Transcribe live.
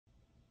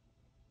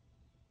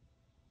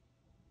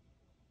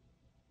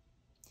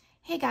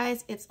Hey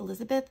guys, it's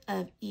Elizabeth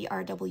of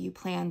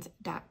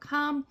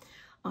erwplans.com,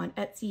 on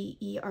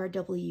Etsy,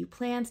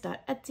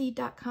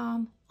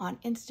 erwplans.etsy.com, on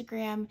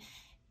Instagram,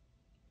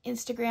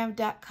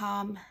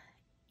 instagram.com,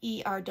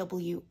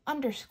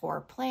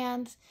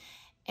 erw_plans,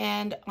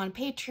 and on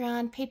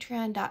Patreon,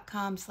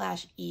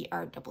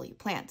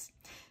 patreon.com/erwplans.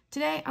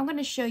 Today, I'm going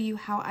to show you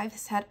how I've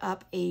set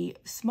up a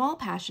small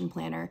passion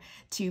planner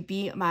to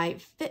be my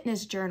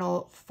fitness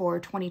journal for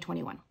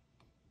 2021.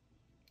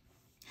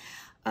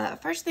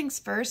 First things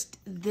first,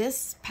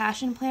 this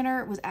passion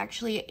planner was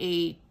actually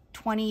a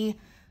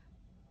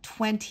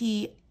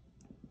 2020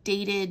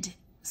 dated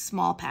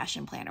small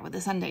passion planner with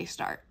a Sunday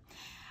start.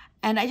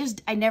 And I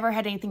never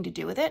had anything to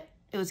do with it.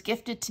 It was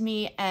gifted to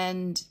me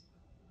and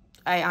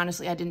I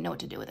didn't know what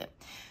to do with it.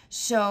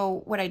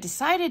 So what I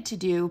decided to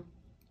do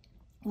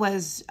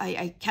was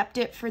I kept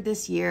it for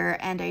this year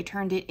and I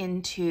turned it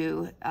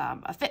into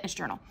a fitness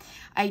journal.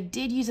 I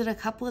did use it a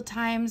couple of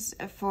times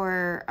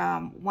for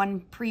one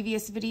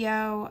previous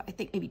video, I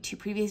think maybe two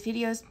previous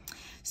videos.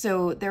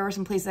 So there were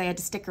some places I had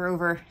to sticker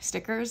over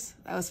stickers.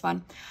 That was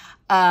fun.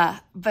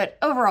 But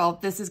overall,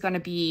 this is going to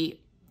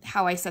be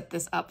how I set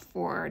this up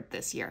for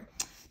this year.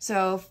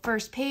 So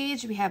first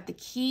page, we have the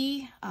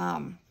key.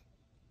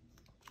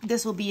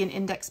 This will be an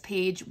index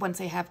page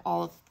once I have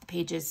all of the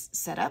pages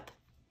set up.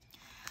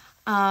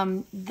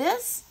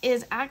 This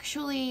is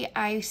actually,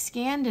 I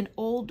scanned an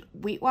old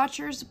Weight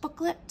Watchers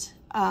booklet,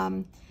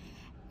 and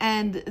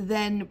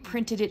then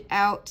printed it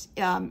out,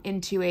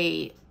 into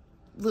a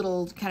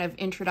little kind of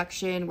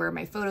introduction where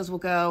my photos will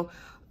go.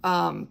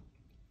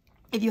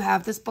 If you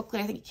have this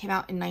booklet, I think it came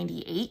out in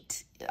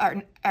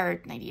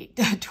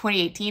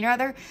 2018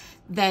 rather,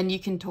 then you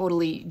can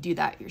totally do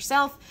that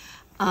yourself.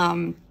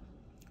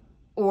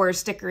 Or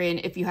sticker in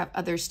if you have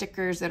other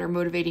stickers that are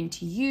motivating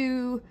to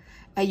you.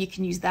 You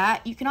can use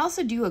that. You can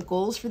also do a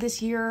goals for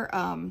this year,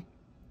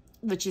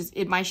 which is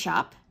in my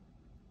shop,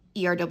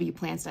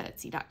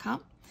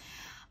 erwplans.etsy.com.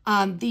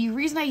 The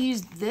reason I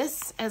used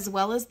this as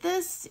well as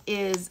this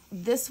is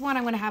this one,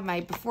 I'm going to have my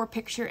before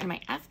picture and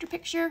my after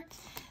picture.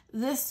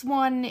 This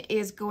one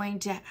is going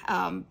to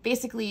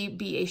basically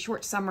be a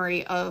short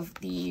summary of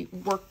the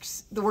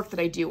work that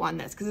I do on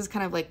this, because it's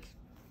kind of like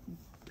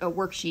a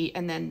worksheet,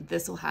 and then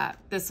this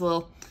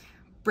will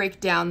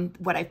break down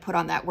what I put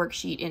on that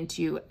worksheet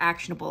into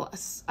actionable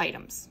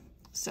items.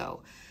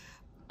 So,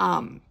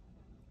 and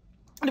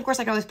of course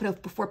I can always put a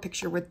before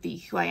picture with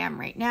who I am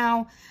right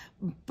now,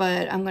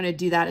 but I'm going to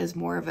do that as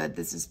more of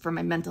this is for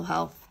my mental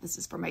health. This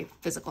is for my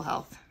physical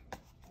health.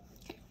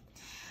 Okay.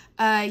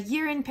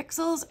 Year in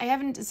pixels. I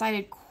haven't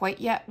decided quite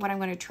yet what I'm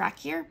going to track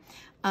here.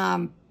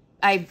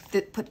 I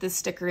put this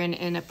sticker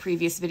in a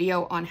previous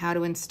video on how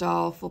to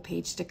install full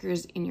page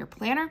stickers in your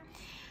planner.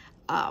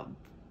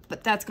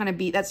 But that's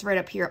right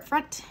up here up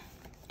front.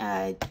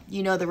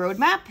 You know the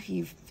roadmap. If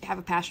you have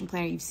a passion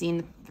planner, you've seen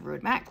the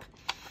roadmap.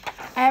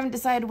 I haven't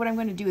decided what I'm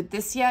going to do with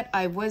this yet.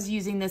 I was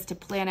using this to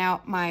plan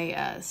out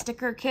my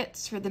sticker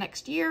kits for the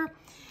next year.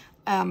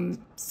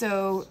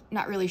 So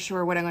not really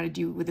sure what I'm going to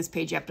do with this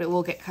page yet, but it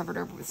will get covered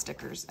over with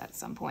stickers at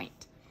some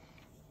point.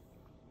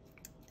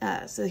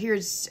 So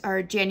here's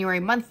our January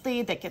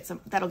monthly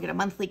that'll get a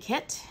monthly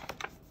kit.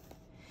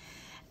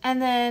 And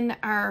then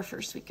our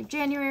first week of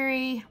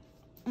January,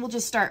 we'll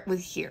just start with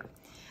here.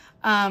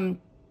 As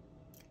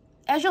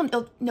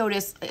you'll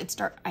notice,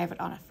 I have it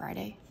on a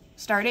Friday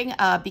starting,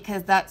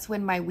 because that's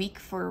when my week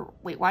for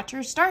Weight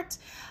Watchers starts.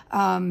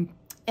 And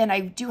I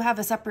do have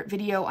a separate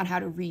video on how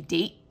to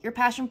redate your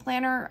passion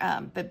planner,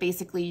 but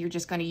basically you're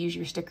just going to use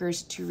your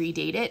stickers to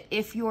redate it.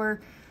 If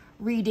you're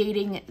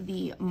redating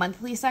the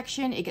monthly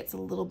section, it gets a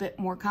little bit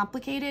more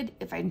complicated.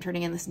 If I'm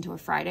turning this into a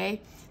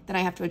Friday, then I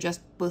have to adjust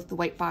both the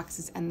white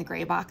boxes and the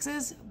gray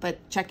boxes. But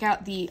check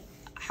out the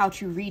how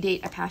to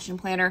redate a passion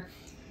planner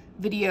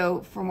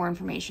video for more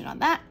information on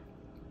that.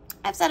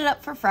 I've set it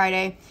up for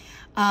Friday.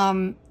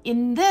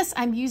 In this,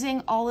 I'm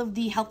using all of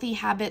the healthy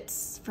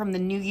habits from the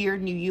New Year,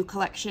 New You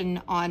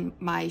collection on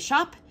my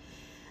shop.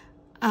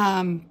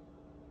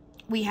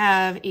 We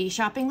have a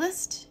shopping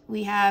list.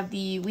 We have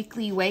the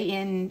weekly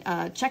weigh-in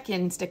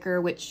check-in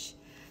sticker, which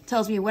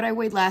tells me what I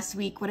weighed last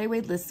week, what I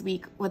weighed this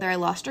week, whether I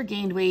lost or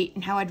gained weight,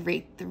 and how I'd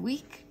rate the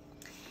week.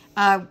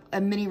 A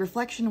mini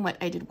reflection, what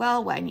I did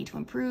well, what I need to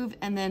improve,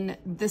 and then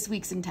this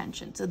week's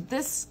intention. So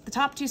the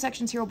top two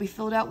sections here will be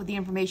filled out with the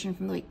information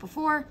from the week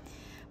before.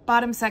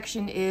 Bottom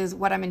section is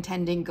what I'm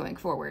intending going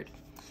forward.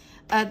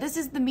 This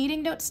is the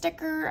meeting note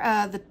sticker.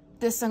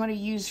 This I'm going to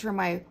use for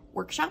my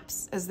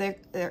workshops, as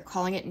they're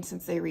calling it, and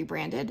since they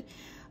rebranded.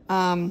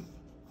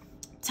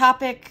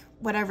 Topic,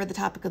 whatever the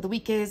topic of the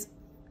week is.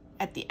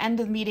 At the end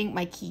of the meeting,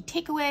 my key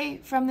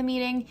takeaway from the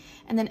meeting,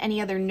 and then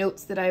any other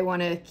notes that I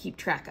want to keep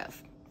track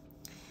of.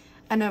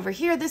 And over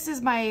here, this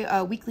is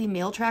my weekly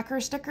mail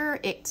tracker sticker.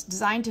 It's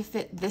designed to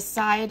fit this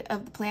side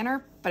of the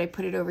planner, but I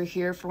put it over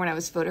here for when I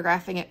was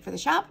photographing it for the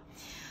shop.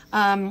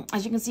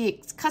 As you can see,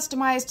 it's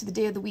customized to the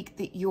day of the week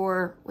that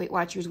your Weight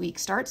Watchers week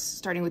starts,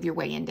 starting with your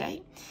weigh-in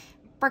day.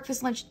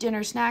 Breakfast, lunch,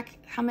 dinner, snack,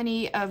 how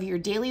many of your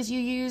dailies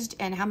you used,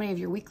 and how many of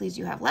your weeklies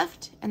you have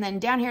left. And then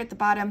down here at the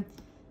bottom,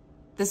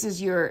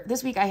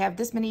 this week I have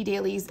this many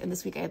dailies and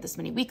this week I have this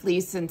many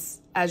weeklies,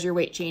 since as your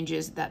weight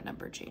changes, that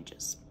number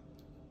changes.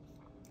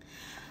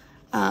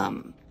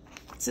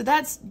 So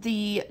that's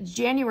the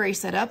January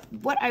setup.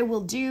 What I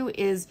will do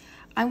is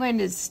I'm going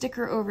to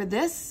sticker over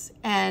this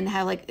and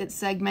have like it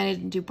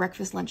segmented into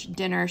breakfast, lunch,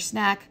 dinner,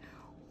 snack,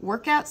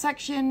 workout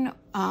section,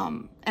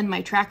 and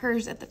my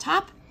trackers at the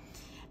top.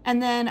 And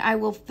then I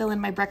will fill in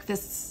my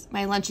breakfasts,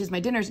 my lunches,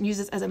 my dinners, and use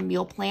this as a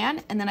meal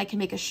plan. And then I can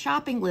make a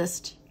shopping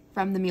list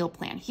from the meal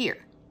plan here.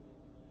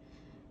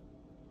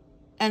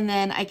 And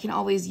then I can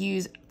always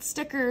use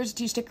stickers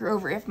to sticker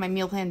over if my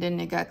meal plan didn't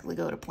exactly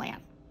go to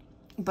plan.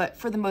 But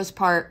for the most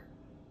part,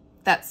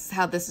 that's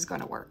how this is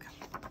going to work.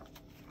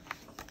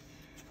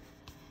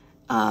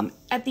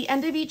 At the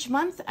end of each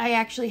month, I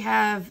actually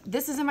have,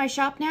 this is in my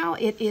shop now.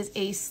 It is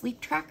a sleep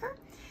tracker.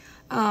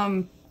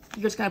 You're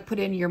just going to put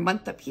in your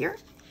month up here.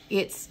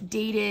 It's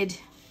dated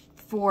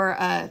for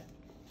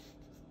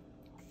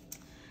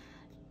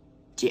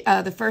the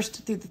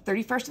 1st through the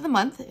 31st of the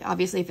month.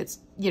 Obviously, if it's,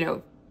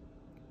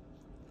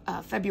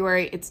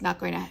 February, you're not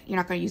going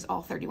to use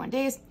all 31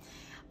 days.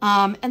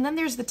 And then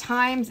there's the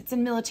times. It's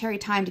in military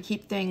time to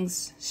keep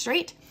things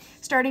straight,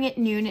 starting at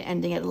noon and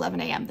ending at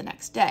 11 a.m. the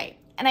next day.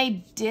 And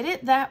I did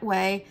it that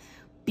way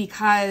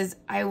because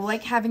I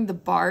like having the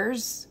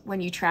bars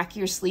when you track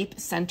your sleep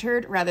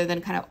centered rather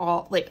than kind of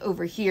all like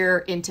over here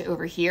into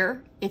over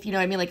here. If you know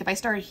what I mean? Like if I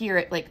started here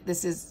at like,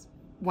 this is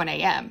 1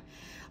 a.m.,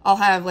 I'll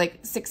have like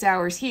 6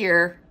 hours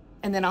here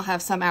and then I'll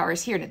have some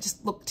hours here. And it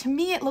just to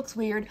me, it looks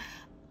weird.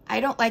 I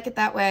don't like it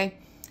that way.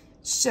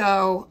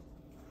 So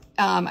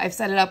I've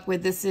set it up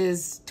with this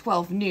is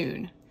 12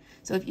 noon.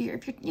 So if you're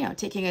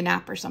taking a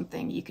nap or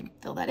something, you can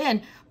fill that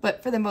in.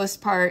 But for the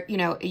most part,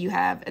 you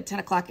have at 10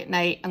 o'clock at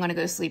night, I'm going to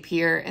go sleep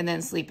here and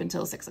then sleep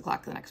until 6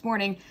 o'clock the next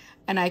morning.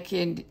 And I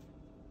can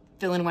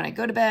fill in when I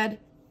go to bed,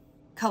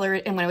 color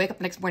it, and when I wake up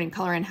the next morning,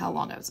 color in how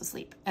long I was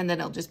asleep. And then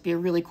it'll just be a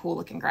really cool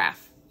looking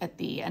graph at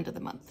the end of the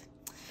month.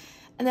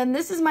 And then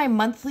this is my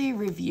monthly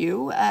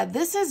review.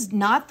 This is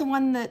not the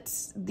one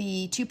that's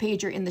the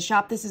 2-pager in the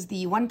shop. This is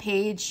the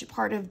 1-page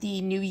part of the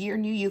New Year,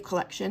 New You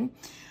collection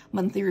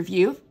monthly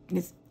review.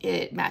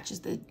 It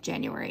matches the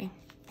January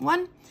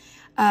one.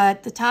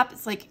 At the top,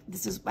 it's like,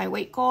 this is my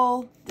weight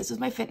goal. This is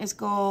my fitness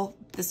goal.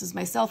 This is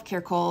my self-care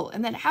goal.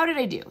 And then how did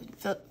I do?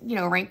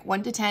 Rank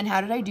 1 to 10.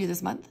 How did I do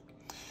this month?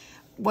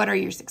 What are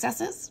your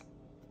successes?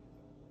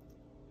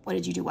 What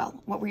did you do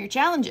well? What were your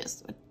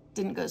challenges? What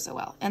didn't go so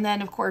well? And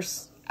then, of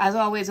course, as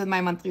always with my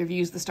monthly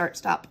reviews, the start,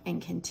 stop,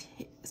 and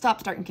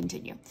start, and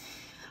continue.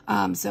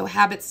 So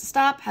habits to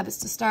stop, habits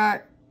to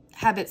start,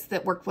 habits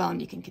that worked well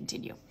and you can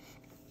continue.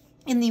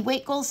 In the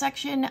weight goal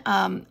section,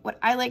 what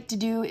I like to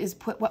do is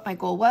put what my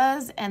goal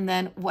was and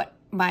then what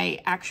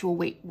my actual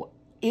weight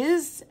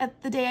is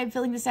at the day I'm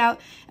filling this out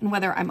and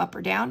whether I'm up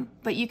or down.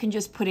 But you can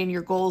just put in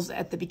your goals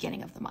at the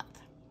beginning of the month.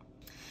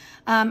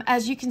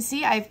 As you can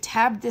see, I've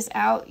tabbed this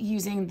out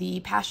using the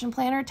Passion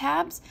Planner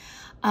tabs.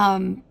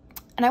 And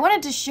I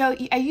wanted to show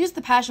you, I used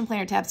the Passion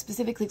Planner tab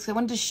specifically because I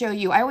wanted to show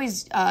you, I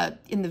always,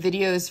 in the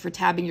videos for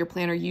tabbing your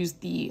planner, use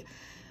the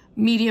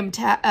medium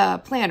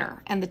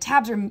planner. And the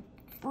tabs are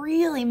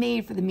really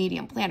made for the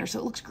medium planner, so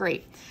it looks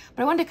great.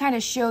 But I wanted to kind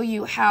of show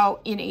you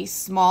how in a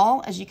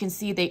small, as you can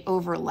see, they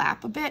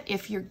overlap a bit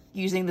if you're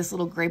using this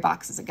little gray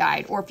box as a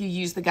guide, or if you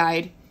use the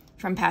guide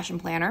from Passion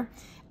Planner.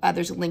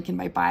 There's a link in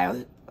my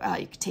bio.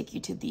 It could take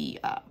you to the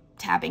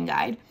tabbing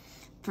guide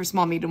for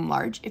small, medium,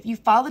 large. If you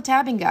follow the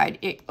tabbing guide,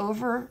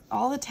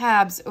 all the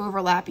tabs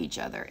overlap each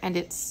other, and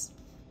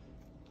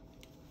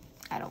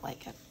I don't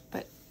like it,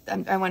 but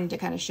I wanted to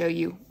kind of show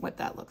you what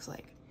that looks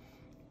like.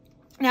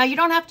 Now, you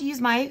don't have to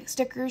use my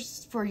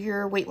stickers for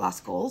your weight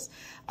loss goals.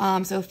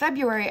 So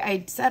February,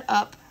 I set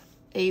up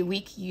a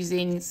week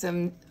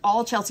using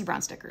all Chelsea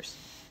Brown stickers.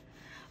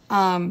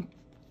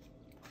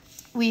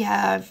 We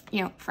have,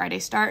 Friday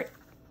start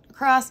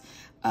across,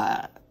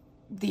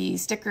 the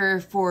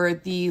sticker for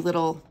the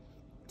little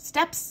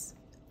steps,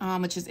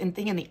 which is in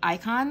the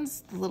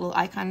icons, the little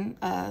icon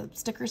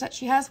stickers that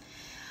she has.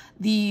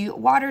 The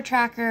water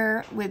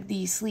tracker with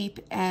the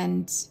sleep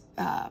and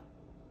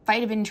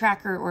vitamin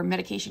tracker or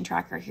medication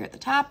tracker here at the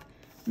top,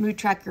 mood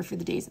tracker for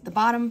the days at the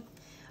bottom,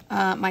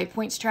 my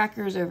points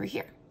tracker is over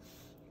here,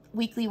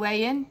 weekly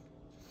weigh-in,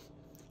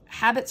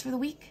 habits for the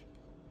week,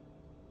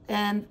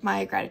 and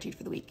my gratitude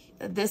for the week.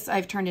 This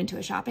I've turned into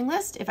a shopping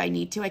list. If I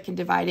need to, I can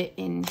divide it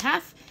in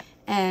half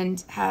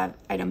and have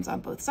items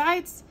on both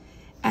sides,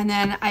 and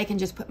then I can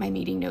just put my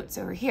meeting notes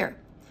over here.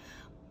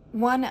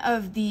 One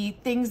of the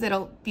things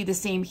that'll be the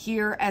same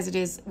here as it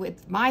is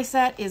with my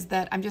set is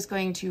that I'm just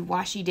going to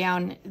washi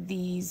down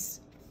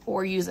these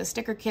or use a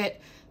sticker kit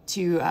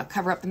to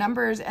cover up the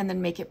numbers and then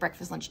make it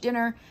breakfast, lunch,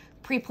 dinner,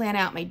 pre-plan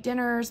out my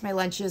dinners, my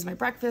lunches, my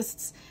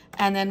breakfasts,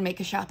 and then make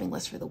a shopping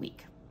list for the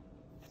week.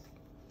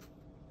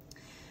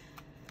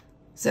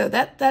 So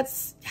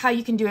that's how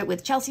you can do it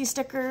with Chelsea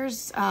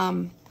stickers.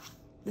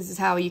 This is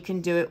how you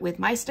can do it with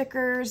my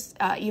stickers.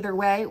 Either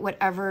way,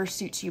 whatever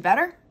suits you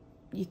better,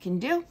 you can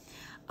do.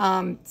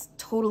 It's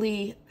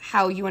totally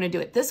how you want to do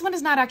it. This one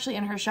is not actually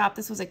in her shop.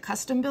 This was a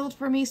custom build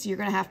for me, so you're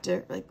going to have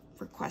to like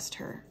request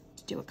her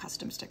to do a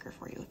custom sticker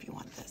for you if you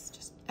want this,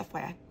 just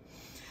FYI.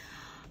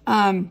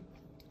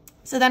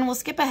 So then we'll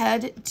skip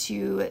ahead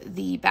to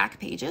the back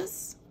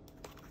pages,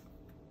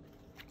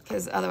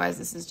 because otherwise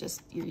this is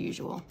just your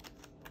usual,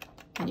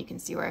 and you can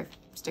see where I've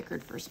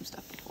stickered for some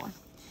stuff before.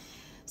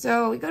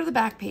 So we go to the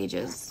back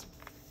pages.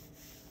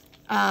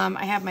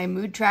 I have my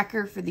mood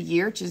tracker for the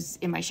year, which is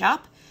in my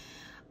shop.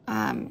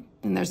 And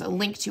there's a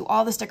link to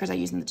all the stickers I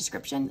use in the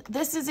description.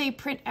 This is a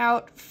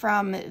printout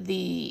from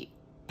the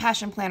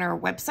Passion Planner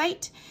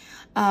website.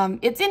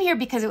 It's in here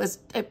because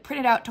it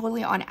printed out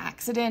totally on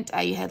accident.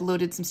 I had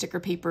loaded some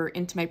sticker paper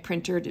into my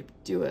printer to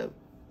do a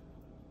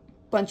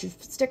bunch of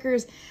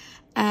stickers,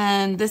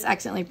 and this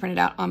accidentally printed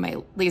out on my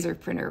laser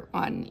printer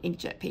on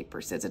inkjet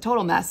paper. So it's a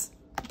total mess.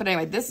 But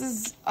anyway, this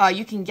is,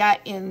 you can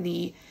get in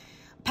the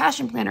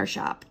Passion Planner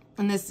shop.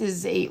 And this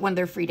is one of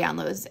their free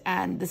downloads,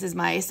 and this is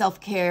my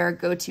self-care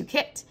go-to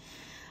kit.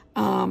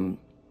 And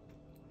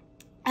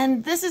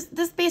this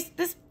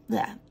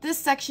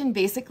section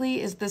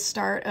basically is the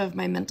start of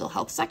my mental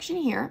health section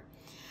here.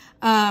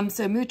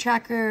 So mood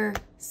tracker,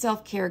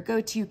 self-care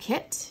go-to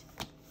kit.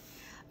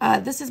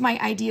 This is my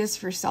ideas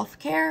for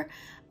self-care.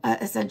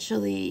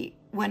 Essentially,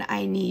 when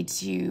I need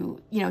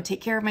to,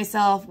 take care of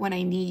myself, when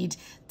I need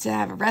to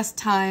have a rest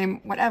time,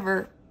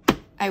 whatever,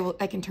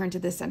 I can turn to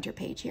this center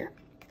page here.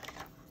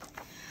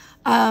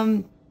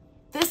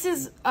 This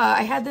is,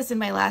 I had this in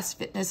my last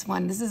fitness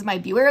one. This is my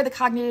Beware of the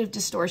Cognitive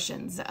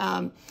Distortions.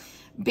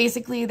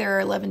 Basically, there are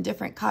 11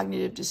 different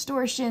cognitive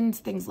distortions,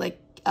 things like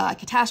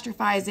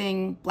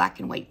catastrophizing, black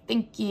and white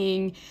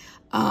thinking,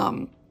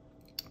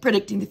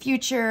 predicting the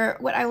future.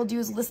 What I will do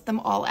is list them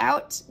all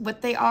out,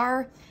 what they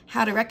are,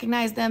 how to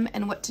recognize them,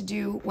 and what to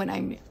do when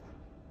I'm,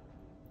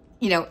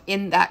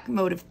 in that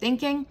mode of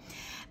thinking.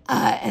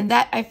 And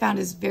that I found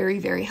is very,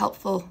 very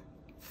helpful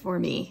for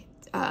me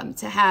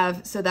to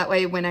have, so that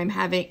way when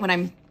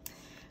I'm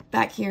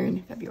back here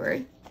in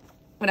February,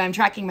 when I'm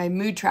tracking my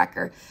mood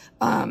tracker,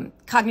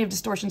 cognitive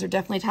distortions are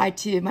definitely tied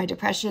to my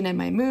depression and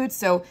my mood.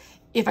 So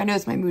if I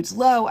notice my mood's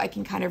low, I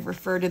can kind of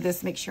refer to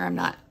this, make sure I'm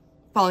not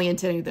falling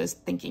into any of those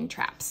thinking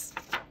traps.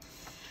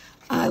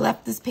 I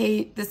left this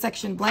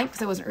section blank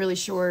because I wasn't really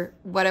sure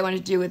what I wanted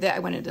to do with it. I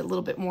wanted a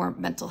little bit more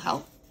mental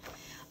health.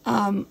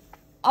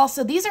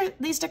 Also, these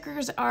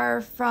stickers are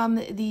from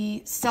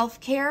the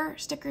self-care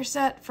sticker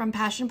set from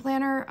Passion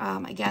Planner.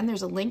 Again,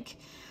 there's a link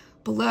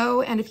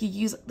below, and if you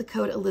use the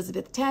code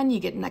Elizabeth10, you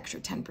get an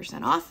extra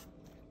 10% off.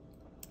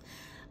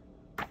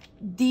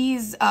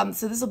 These,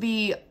 so this will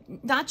be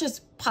not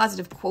just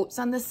positive quotes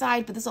on this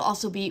side, but this will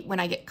also be when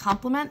I get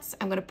compliments.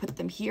 I'm going to put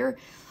them here.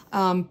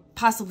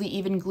 Possibly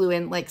even glue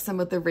in like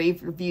some of the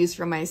rave reviews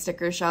from my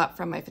sticker shop,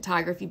 from my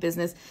photography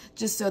business,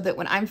 just so that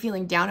when I'm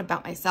feeling down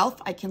about myself,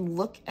 I can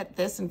look at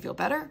this and feel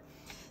better.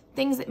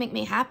 Things that make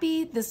me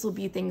happy, this will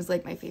be things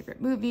like my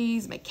favorite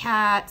movies, my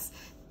cats,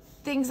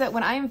 things that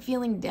when I'm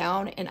feeling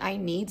down and I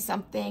need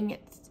something,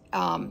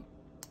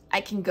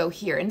 I can go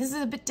here. And this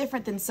is a bit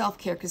different than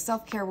self-care, because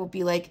self-care will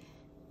be like,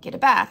 get a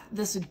bath.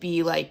 This would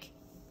be like,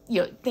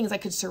 things I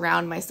could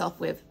surround myself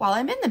with while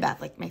I'm in the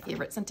bath, like my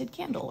favorite scented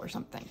candle or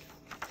something.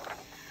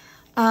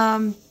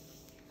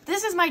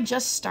 This is my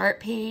just start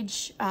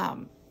page.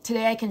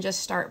 Today I can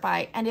just start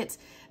by, and it's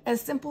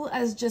as simple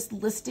as just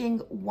listing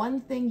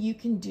one thing you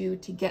can do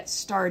to get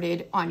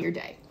started on your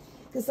day.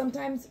 Because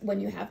sometimes when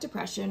you have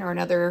depression or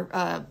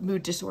another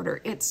mood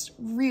disorder, it's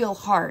real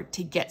hard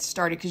to get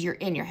started because you're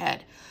in your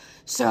head.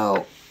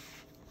 So,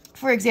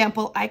 for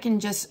example, I can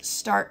just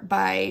start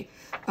by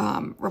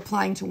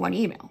replying to one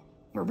email,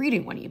 or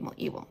reading one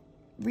email.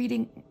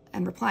 Reading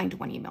and replying to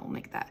one email will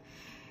make that.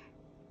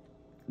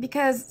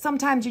 Because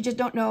sometimes you just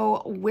don't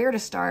know where to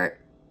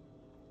start.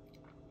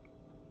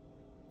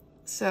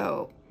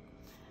 So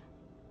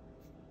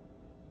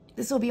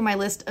this will be my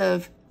list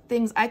of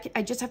things.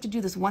 I just have to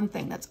do this one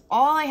thing. That's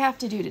all I have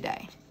to do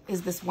today,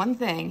 is this one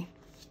thing.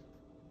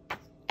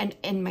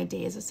 And my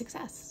day is a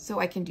success. So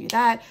I can do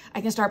that.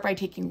 I can start by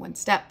taking one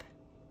step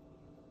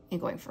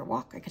and going for a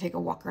walk. I could take a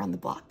walk around the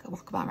block, a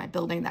walk around my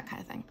building, that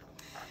kind of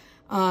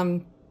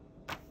thing.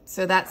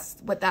 So that's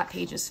what that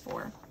page is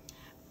for.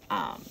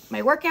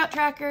 My workout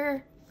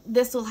tracker,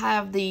 this will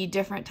have the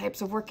different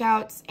types of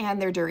workouts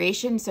and their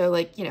duration. So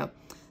like,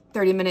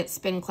 30-minute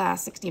spin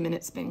class,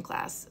 60-minute spin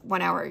class,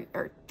 1 hour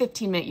or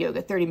 15-minute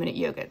yoga, 30-minute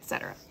yoga,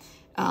 etc.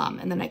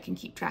 And then I can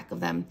keep track of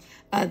them.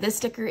 This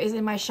sticker is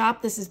in my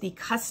shop. This is the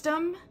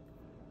custom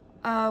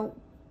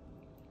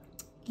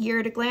year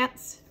at a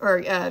glance, or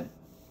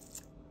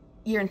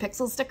year in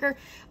pixels sticker,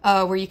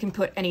 where you can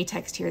put any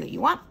text here that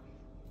you want.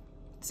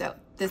 So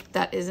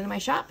that is in my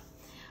shop.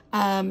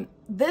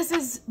 This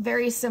is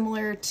very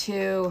similar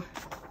to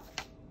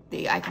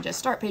the I can just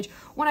start page.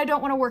 When I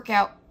don't want to work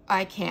out,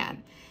 I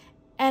can.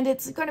 And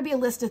it's going to be a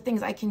list of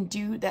things I can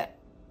do that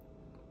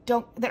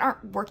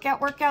aren't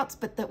workouts,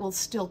 but that will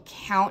still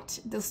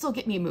count. They'll still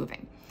get me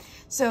moving.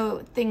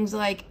 So things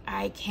like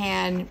I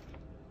can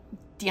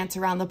dance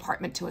around the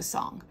apartment to a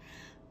song.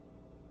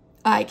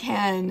 I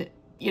can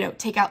you know,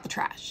 take out the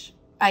trash.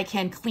 I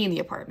can clean the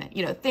apartment,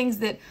 you know, things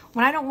that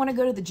when I don't want to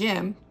go to the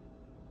gym,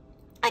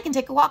 I can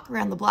take a walk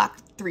around the block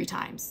 3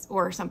 times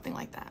or something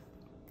like that.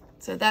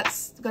 So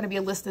that's going to be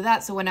a list of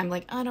that. So when I'm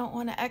like, I don't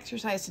want to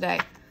exercise today,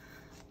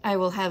 I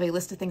will have a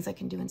list of things I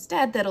can do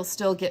instead that'll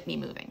still get me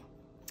moving.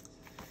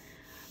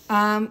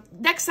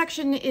 Next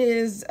section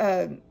is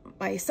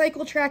my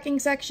cycle tracking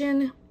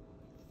section.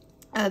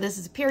 This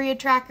is a period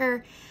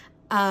tracker.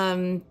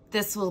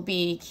 This will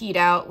be keyed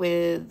out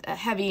with a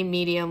heavy,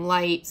 medium,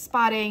 light,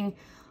 spotting,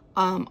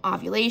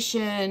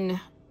 ovulation,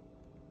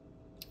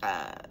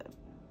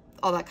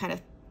 all that kind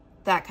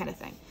of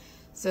thing.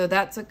 So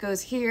that's what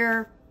goes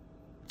here.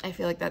 I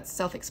feel like that's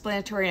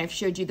self-explanatory, and I've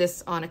showed you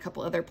this on a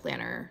couple other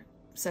planner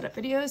setup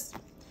videos.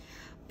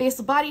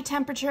 Basal body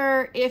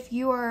temperature, if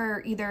you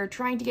are either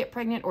trying to get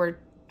pregnant or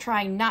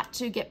trying not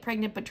to get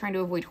pregnant but trying to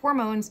avoid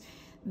hormones,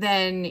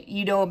 then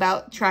you know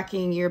about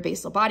tracking your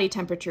basal body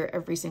temperature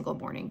every single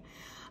morning.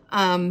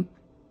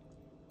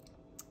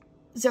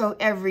 So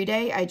every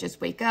day I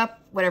just wake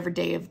up, whatever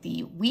day of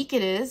the week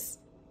it is,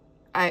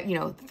 you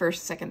know,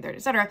 first, second, third,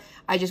 etc.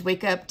 I just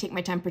wake up, take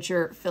my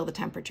temperature, fill the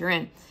temperature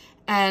in.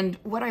 And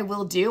what I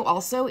will do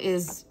also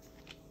is,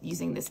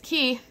 using this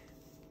key,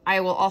 I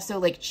will also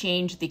like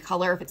change the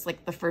color. If it's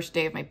like the first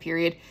day of my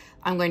period,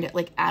 I'm going to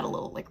like add a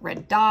little like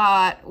red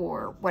dot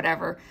or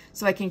whatever,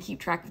 so I can keep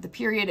track of the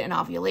period and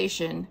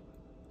ovulation.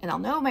 And I'll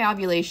know my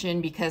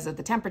ovulation because of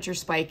the temperature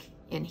spike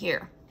in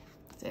here.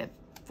 So I have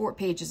 4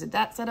 pages of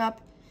that set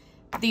up.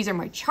 These are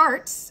my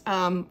charts.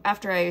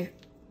 Every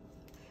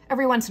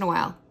once in a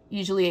while,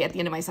 usually at the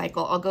end of my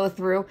cycle, I'll go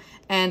through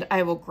and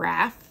I will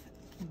graph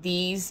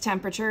these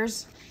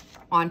temperatures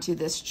onto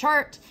this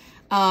chart.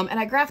 And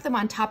I graph them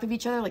on top of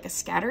each other like a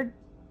scattered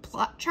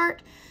plot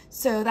chart.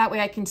 So that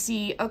way I can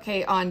see,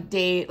 okay, on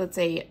day, let's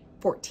say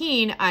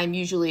 14,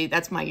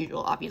 that's my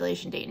usual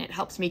ovulation date. And it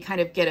helps me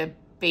kind of get a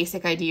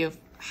basic idea of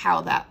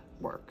how that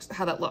works,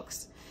 how that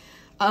looks.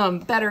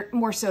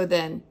 More so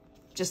than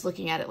just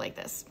looking at it like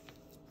this.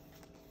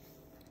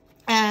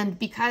 And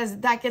because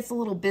that gets a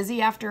little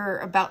busy after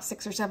about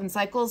 6 or 7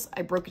 cycles,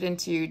 I broke it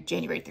into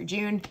January through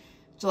June,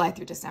 July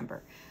through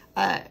December.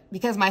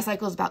 Because my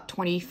cycle is about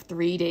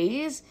 23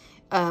 days,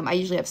 I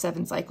usually have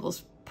 7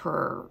 cycles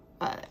per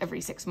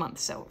every 6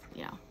 months. So,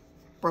 you know,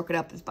 broke it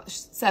up,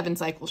 7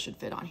 cycles should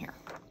fit on here.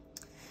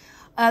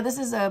 This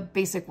is a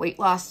basic weight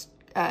loss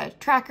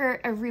tracker.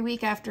 Every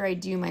week after I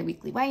do my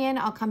weekly weigh-in,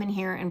 I'll come in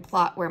here and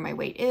plot where my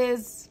weight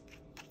is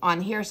on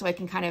here so I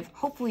can kind of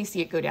hopefully see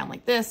it go down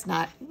like this,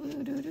 not once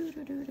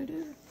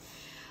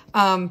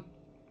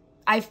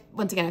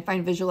again, I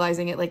find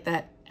visualizing it like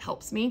that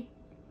helps me.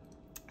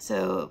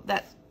 So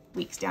that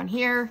week's down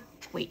here,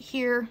 weight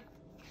here.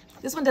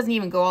 This one doesn't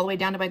even go all the way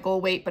down to my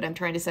goal weight, but I'm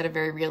trying to set a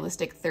very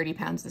realistic 30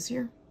 pounds this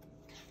year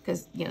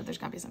because, you know, there's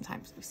gonna be some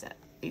times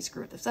we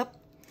screw this up.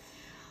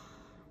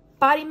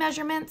 Body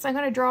measurements, I'm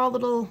gonna draw a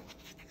little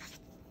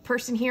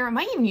person here. I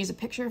might even use a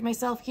picture of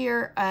myself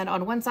here. And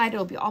on one side,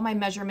 it'll be all my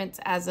measurements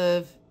as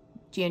of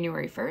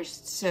January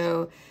 1st.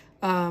 So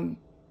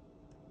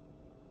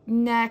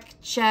neck,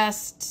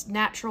 chest,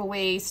 natural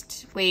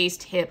waist,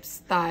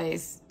 hips,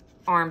 thighs,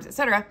 arms,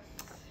 etc.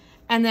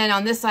 And then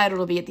on this side,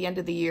 it'll be at the end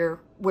of the year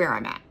where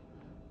I'm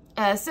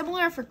at.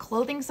 Similar for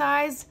clothing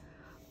size,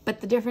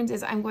 but the difference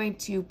is I'm going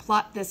to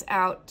plot this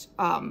out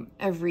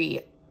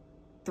every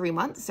 3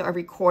 months. So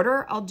every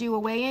quarter I'll do a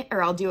weigh-in,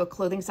 or I'll do a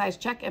clothing size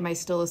check. Am I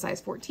still a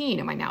size 14?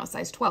 Am I now a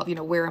size 12? You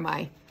know, where am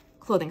I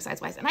clothing size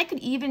wise? And I could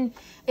even,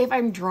 if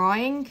I'm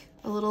drawing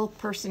a little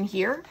person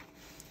here,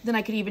 then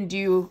I could even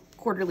do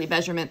quarterly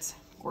measurements,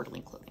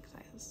 quarterly clothing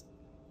sizes.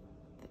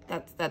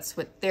 That's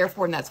what they're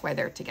for, and that's why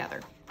they're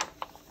together.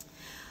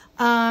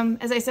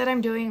 As I said,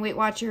 I'm doing Weight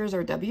Watchers,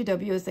 or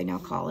WW as they now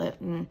call it.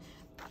 And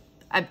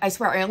I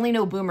swear I only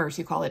know boomers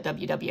who call it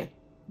WW.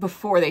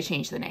 Before they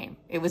changed the name.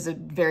 It was a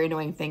very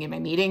annoying thing in my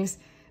meetings,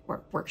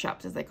 or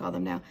workshops as they call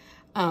them now.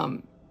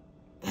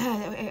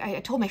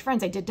 I told my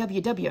friends I did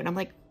WW, and I'm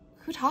like,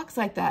 who talks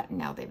like that? And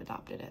now they've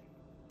adopted it.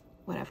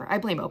 Whatever. I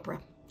blame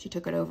Oprah. She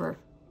took it over,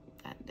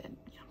 and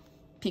you know,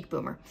 peak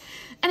boomer.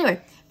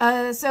 Anyway,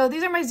 so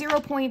these are my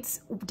 0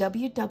 points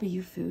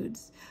WW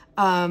foods.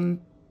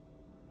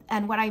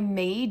 And what I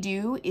may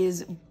do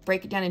is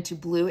break it down into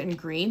blue and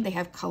green. They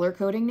have color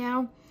coding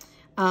now.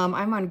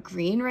 I'm on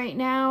green right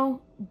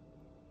now,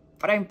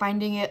 but I'm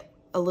finding it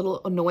a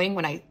little annoying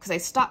when I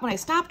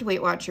stopped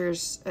Weight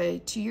Watchers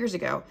 2 years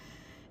ago.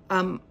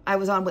 I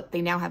was on what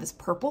they now have as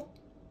purple,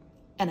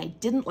 and I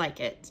didn't like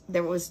it.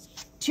 There was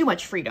too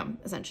much freedom,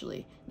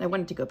 essentially. And I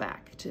wanted to go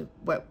back to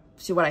what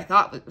I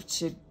thought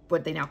to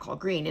what they now call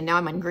green. And now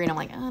I'm on green. I'm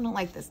like, oh, I don't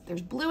like this.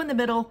 There's blue in the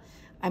middle.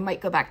 I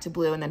might go back to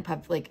blue and then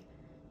have like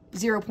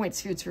 0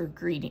 points foods for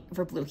green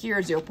for blue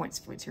here, 0 points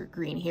foods for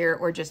green here,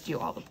 or just do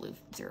all the blue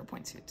 0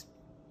 points foods.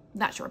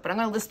 Not sure, but I'm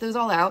gonna list those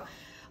all out.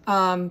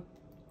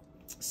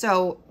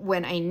 So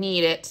when I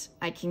need it,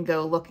 I can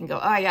go look and go,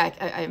 oh yeah,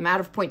 I'm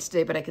out of points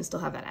today, but I can still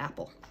have that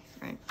apple,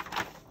 right?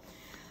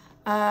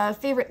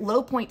 Favorite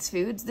low points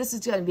foods. This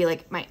is gonna be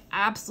like my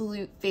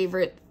absolute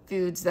favorite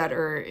foods that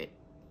are,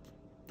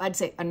 I'd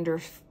say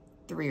under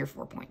 3 or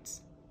 4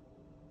 points.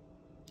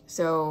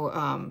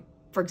 So,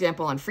 for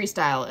example, on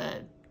freestyle,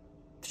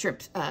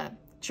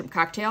 shrimp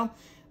cocktail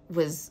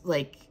was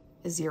like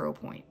 0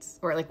 points,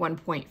 or like 1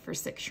 point for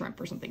 6 shrimp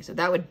or something. So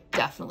that would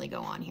definitely go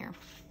on here.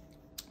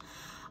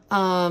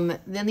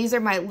 Then these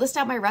are list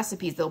out my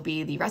recipes. There'll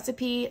be the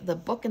recipe, the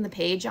book, and the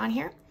page on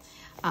here.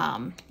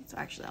 So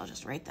actually I'll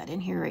just write that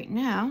in here right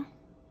now.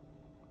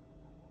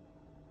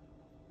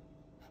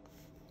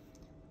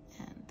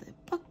 And the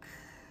book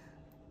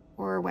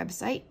or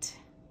website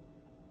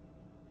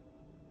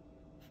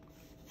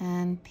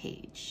and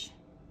page.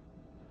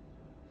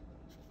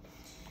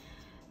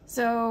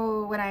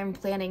 So when I'm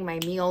planning my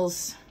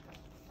meals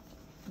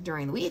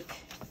during the week,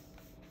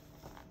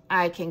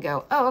 I can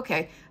go, oh,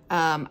 okay,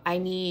 I'm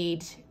going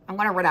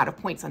to run out of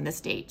points on this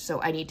date, so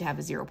I need to have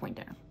a 0 point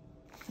dinner,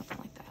 something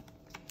like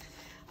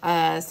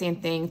that. Same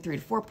thing, 3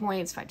 to 4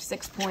 points, 5 to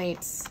 6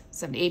 points,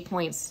 7 to 8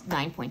 points,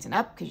 9 points and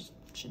up, because you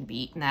shouldn't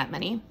be eating that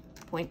many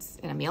points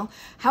in a meal.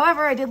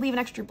 However, I did leave an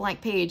extra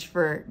blank page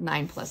for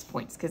 9+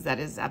 points, because that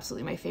is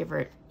absolutely my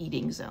favorite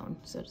eating zone,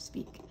 so to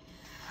speak.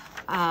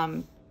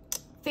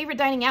 Favorite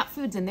dining out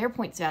foods and their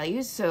points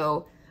values.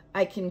 So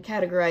I can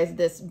categorize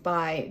this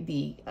by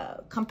the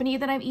company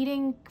that I'm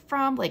eating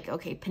from, like,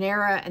 okay,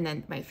 Panera, and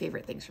then my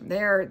favorite things from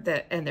there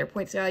and their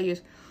points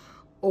values.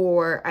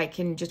 Or I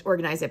can just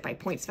organize it by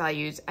points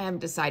values. I haven't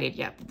decided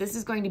yet, but this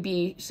is going to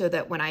be so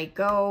that when I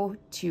go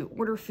to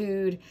order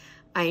food,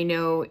 I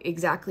know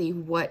exactly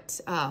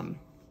what I'm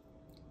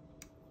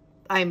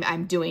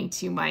doing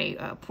to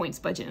my points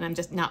budget, and I'm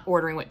just not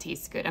ordering what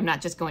tastes good. I'm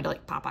not just going to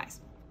like Popeyes.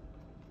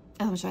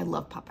 Oh, which I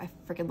love Popeyes. I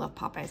freaking love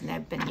Popeyes, and they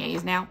have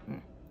beignets now.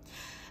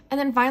 And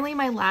then finally,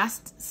 my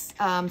last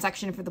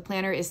section for the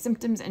planner is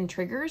symptoms and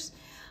triggers.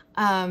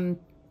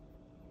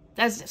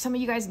 As some of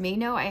you guys may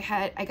know,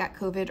 I got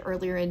COVID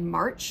earlier in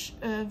March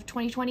of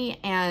 2020,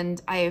 and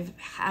I've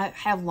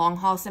have long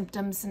haul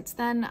symptoms since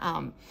then.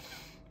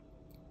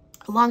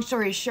 Long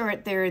story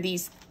short, there are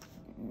these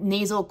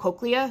nasal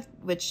cochlea,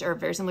 which are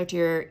very similar to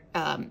your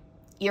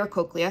ear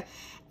cochlea,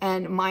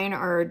 and mine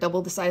are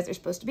double the size they're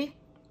supposed to be.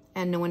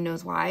 And no one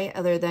knows why,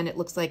 other than it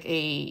looks like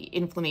a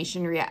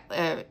inflammation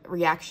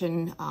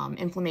reaction,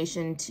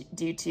 inflammation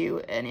due to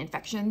an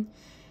infection,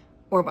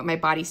 or what my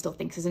body still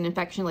thinks is an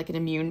infection, like an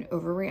immune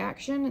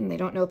overreaction. And they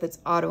don't know if it's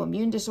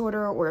autoimmune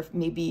disorder or if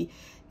maybe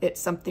it's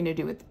something to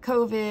do with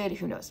COVID,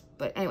 who knows.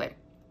 But anyway,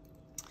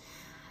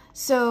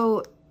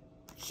 so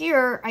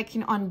here I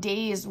can, on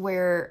days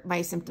where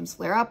my symptoms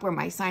flare up, where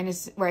my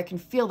sinus, where I can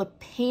feel the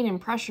pain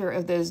and pressure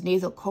of those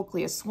nasal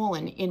cochlea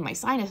swollen in my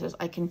sinuses,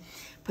 I can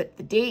put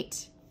the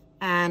date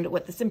and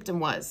what the symptom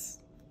was,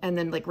 and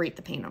then like rate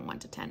the pain on 1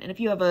 to 10. And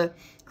if you have a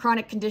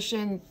chronic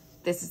condition,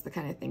 this is the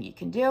kind of thing you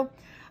can do.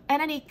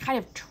 And any kind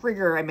of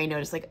trigger I may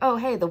notice, like, oh,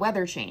 hey, the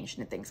weather changed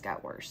and things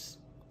got worse.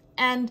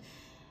 And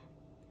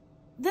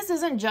this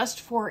isn't just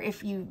for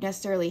if you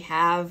necessarily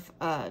have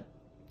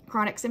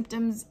chronic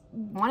symptoms.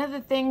 One of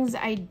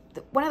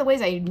the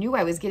ways I knew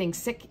I was getting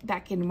sick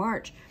back in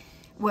March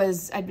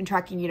was I'd been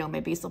tracking, you know, my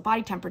basal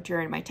body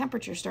temperature, and my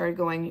temperature started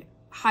going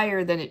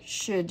higher than it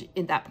should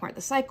in that part of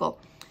the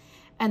cycle.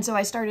 And so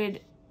I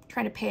started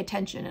trying to pay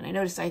attention, and I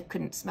noticed I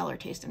couldn't smell or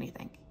taste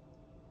anything.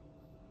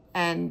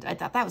 And I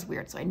thought that was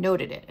weird, so I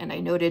noted it, and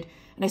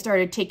I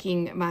started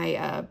taking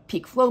my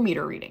peak flow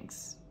meter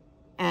readings.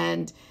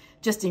 And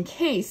just in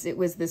case it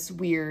was this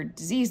weird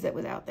disease that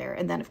was out there.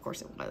 And then of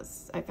course it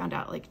was, I found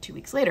out like 2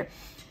 weeks later.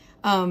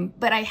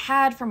 But I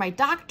had from my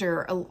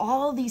doctor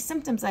all these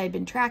symptoms I had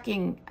been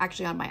tracking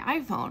actually on my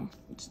iPhone,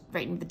 just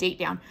writing the date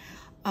down.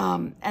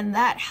 And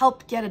that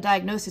helped get a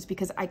diagnosis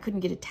because I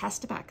couldn't get a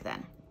test back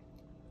then.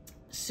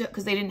 So,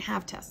 because they didn't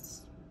have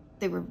tests.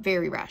 They were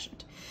very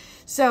rationed.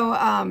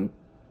 So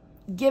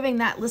giving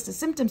that list of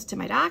symptoms to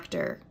my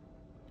doctor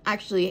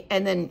actually,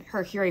 and then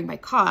her hearing my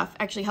cough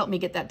actually helped me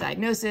get that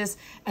diagnosis.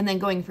 And then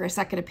going for a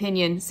second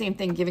opinion, same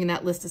thing, giving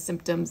that list of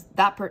symptoms.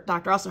 That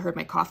doctor also heard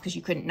my cough because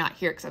you couldn't not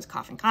hear it because I was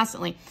coughing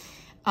constantly.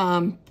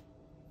 Helped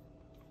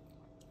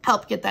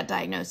get that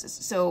diagnosis.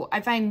 So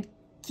I find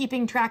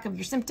keeping track of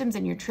your symptoms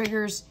and your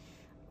triggers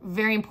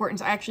very important.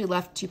 So I actually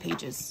left 2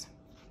 pages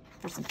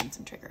for symptoms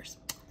and triggers.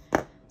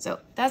 So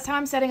that's how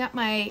I'm setting up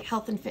my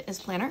health and fitness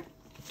planner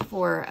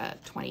for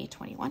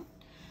 2021.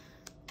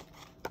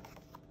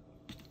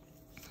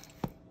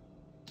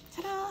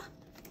 Ta-da!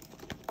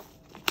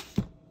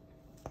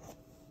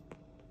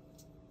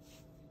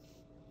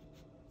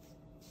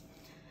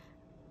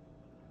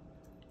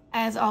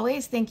 As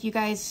always, thank you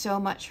guys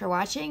so much for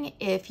watching.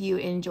 If you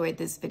enjoyed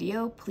this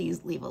video,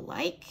 please leave a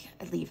like,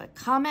 leave a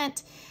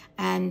comment,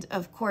 and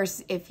of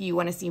course, if you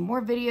want to see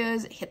more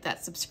videos, hit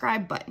that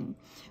subscribe button.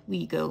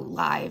 We go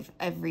live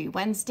every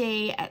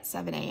Wednesday at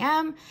 7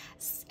 a.m.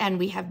 and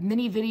we have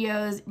mini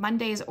videos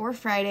Mondays or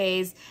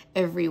Fridays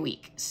every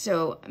week.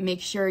 So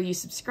make sure you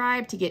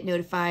subscribe to get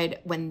notified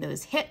when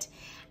those hit.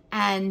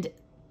 And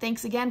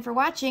thanks again for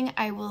watching.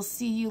 I will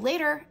see you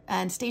later,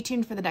 and stay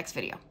tuned for the next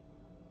video.